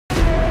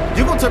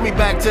You gon' turn me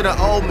back to the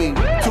old me,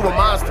 to a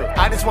monster.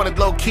 I just wanted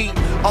low key,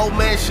 old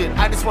man shit.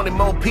 I just wanted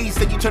more peace,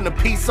 then you turn the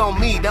peace on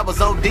me. That was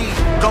OD.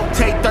 Go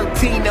take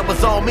 13, that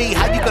was on me.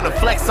 How you gonna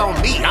flex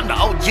on me? I'm the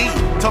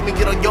OG. Told me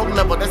get on your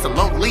level, that's a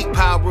long leap.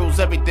 Power rules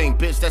everything,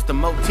 bitch, that's the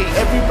motif.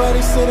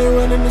 Everybody say they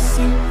running the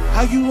seat.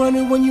 How you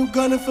running when you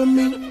gunning for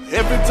me?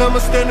 Every time I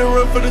stand and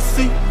run for the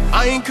seat.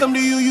 I ain't come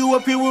to you, you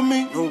up here with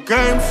me. No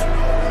games.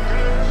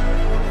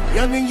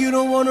 Youngin', you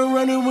don't wanna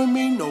run it with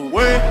me, no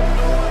way.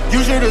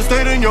 You should've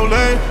stayed in your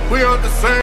lane. We are the same.